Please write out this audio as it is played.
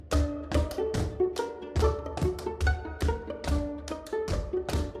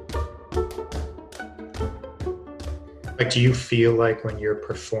Like, do you feel like when you're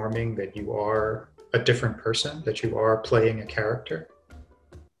performing that you are a different person, that you are playing a character?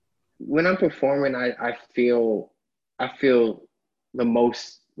 When I'm performing, I feel the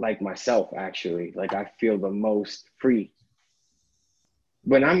most like myself actually. Like I feel the most free.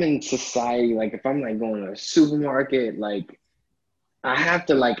 When I'm in society, like if I'm like going to a supermarket, like I have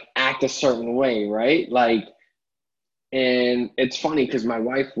to like act a certain way, right? Like, and it's funny because my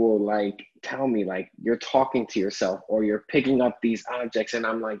wife will like tell me like you're talking to yourself or you're picking up these objects, and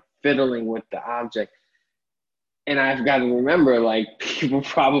I'm like fiddling with the object. And I've got to remember, like people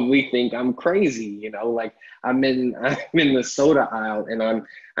probably think I'm crazy, like I'm in the soda aisle and I'm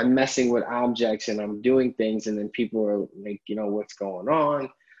messing with objects and I'm doing things, and then people are like, what's going on?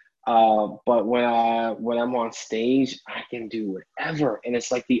 But when I'm on stage, I can do whatever, and it's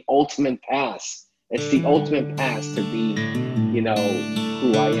like the ultimate pass. It's the ultimate pass to be,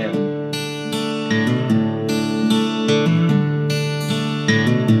 who I am.